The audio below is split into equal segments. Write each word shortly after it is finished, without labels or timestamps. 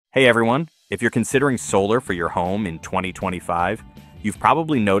Hey everyone, if you're considering solar for your home in 2025, you've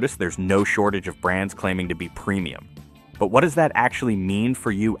probably noticed there's no shortage of brands claiming to be premium. But what does that actually mean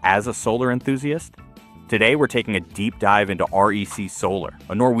for you as a solar enthusiast? Today we're taking a deep dive into REC Solar,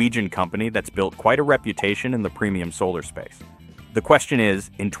 a Norwegian company that's built quite a reputation in the premium solar space. The question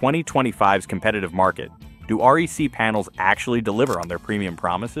is, in 2025's competitive market, do REC panels actually deliver on their premium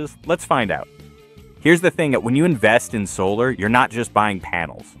promises? Let's find out. Here's the thing, when you invest in solar, you're not just buying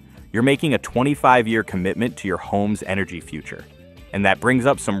panels. You're making a 25-year commitment to your home's energy future. And that brings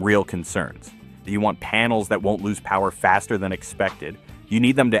up some real concerns. You want panels that won't lose power faster than expected. You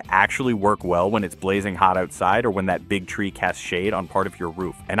need them to actually work well when it's blazing hot outside or when that big tree casts shade on part of your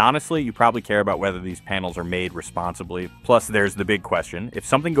roof. And honestly, you probably care about whether these panels are made responsibly. Plus, there's the big question. If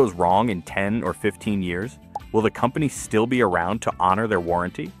something goes wrong in 10 or 15 years, will the company still be around to honor their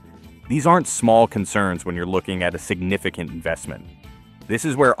warranty? These aren't small concerns when you're looking at a significant investment. This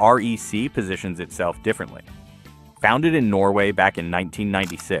is where REC positions itself differently. Founded in Norway back in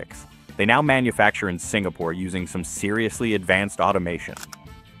 1996, they now manufacture in Singapore using some seriously advanced automation.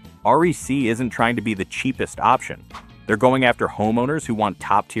 REC isn't trying to be the cheapest option. They're going after homeowners who want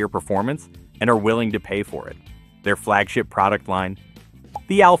top-tier performance and are willing to pay for it. Their flagship product line,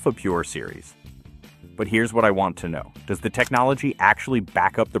 the Alpha Pure series. But here's what I want to know. Does the technology actually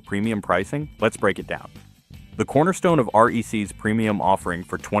back up the premium pricing? Let's break it down. The cornerstone of REC's premium offering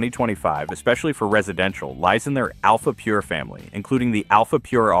for 2025, especially for residential, lies in their Alpha Pure family, including the Alpha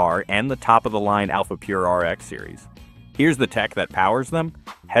Pure R and the top-of-the-line Alpha Pure RX series. Here's the tech that powers them: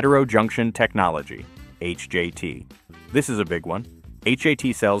 Heterojunction technology, HJT. This is a big one.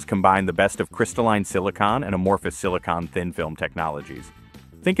 HJT cells combine the best of crystalline silicon and amorphous silicon thin film technologies.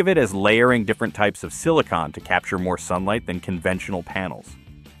 Think of it as layering different types of silicon to capture more sunlight than conventional panels.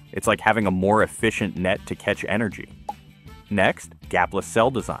 It's like having a more efficient net to catch energy. Next, gapless cell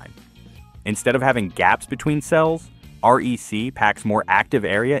design. Instead of having gaps between cells, REC packs more active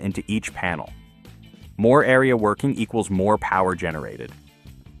area into each panel. More area working equals more power generated.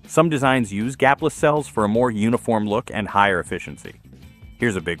 Some designs use gapless cells for a more uniform look and higher efficiency.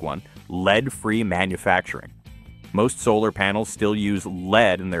 Here's a big one: lead-free manufacturing. Most solar panels still use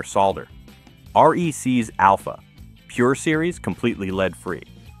lead in their solder. REC's Alpha Pure series completely lead-free.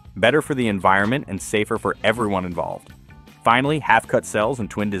 Better for the environment and safer for everyone involved. Finally, half-cut cells and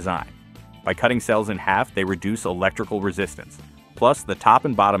twin design. By cutting cells in half, they reduce electrical resistance. Plus, the top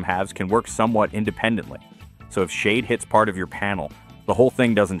and bottom halves can work somewhat independently. So if shade hits part of your panel, the whole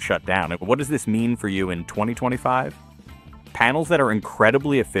thing doesn't shut down. What does this mean for you in 2025? Panels that are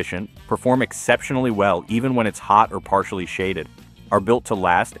incredibly efficient, perform exceptionally well even when it's hot or partially shaded, are built to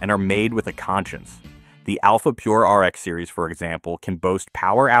last and are made with a conscience. The Alpha Pure RX series, for example, can boast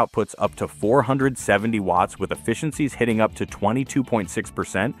power outputs up to 470 watts with efficiencies hitting up to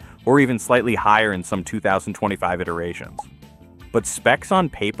 22.6% or even slightly higher in some 2025 iterations. But specs on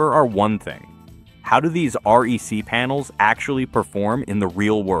paper are one thing. How do these REC panels actually perform in the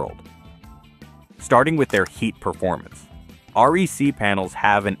real world? Starting with their heat performance. REC panels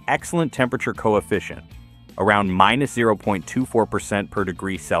have an excellent temperature coefficient, around -0.24% per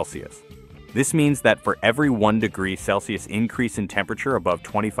degree Celsius. This means that for every 1 degree Celsius increase in temperature above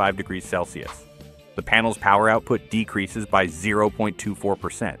 25 degrees Celsius, the panel's power output decreases by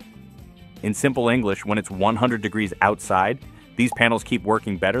 0.24%. In simple English, when it's 100 degrees outside, these panels keep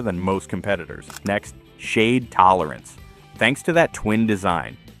working better than most competitors. Next, shade tolerance. Thanks to that twin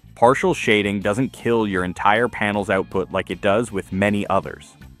design, partial shading doesn't kill your entire panel's output like it does with many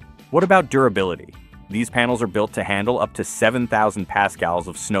others. What about durability? These panels are built to handle up to 7,000 pascals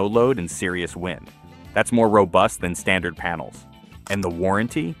of snow load and serious wind. That's more robust than standard panels. And the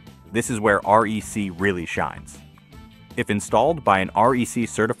warranty? This is where REC really shines. If installed by an REC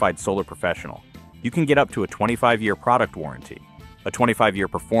certified solar professional, you can get up to a 25-year product warranty, a 25-year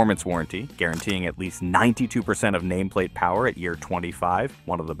performance warranty, guaranteeing at least 92% of nameplate power at year 25,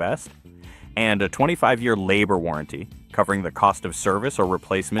 one of the best, and a 25-year labor warranty, covering the cost of service or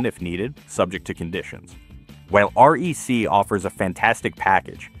replacement if needed, subject to conditions. While REC offers a fantastic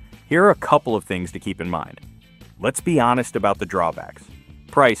package, here are a couple of things to keep in mind. Let's be honest about the drawbacks.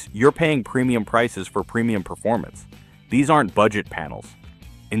 Price: you're paying premium prices for premium performance. These aren't budget panels.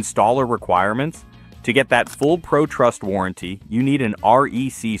 Installer requirements: to get that full Pro Trust warranty, you need an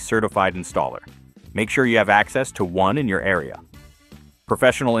REC certified installer. Make sure you have access to one in your area.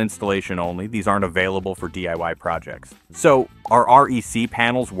 Professional installation only, these aren't available for DIY projects. So, are REC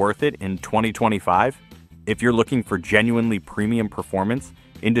panels worth it in 2025? If you're looking for genuinely premium performance,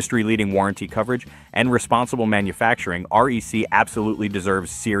 industry-leading warranty coverage, and responsible manufacturing, REC absolutely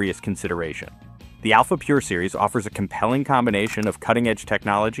deserves serious consideration. The Alpha Pure series offers a compelling combination of cutting-edge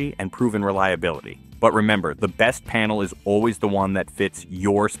technology and proven reliability. But remember, the best panel is always the one that fits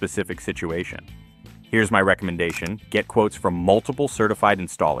your specific situation. Here's my recommendation: get quotes from multiple certified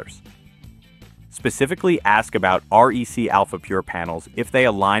installers. Specifically ask about REC Alpha Pure panels if they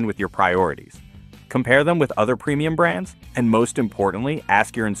align with your priorities. Compare them with other premium brands, and most importantly,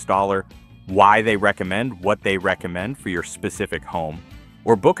 ask your installer why they recommend what they recommend for your specific home,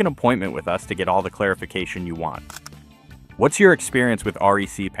 or book an appointment with us to get all the clarification you want. What's your experience with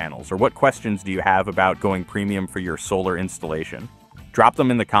REC panels, or what questions do you have about going premium for your solar installation? Drop them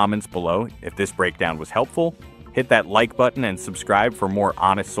in the comments below. If this breakdown was helpful, hit that like button and subscribe for more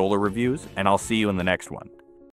honest solar reviews, and I'll see you in the next one.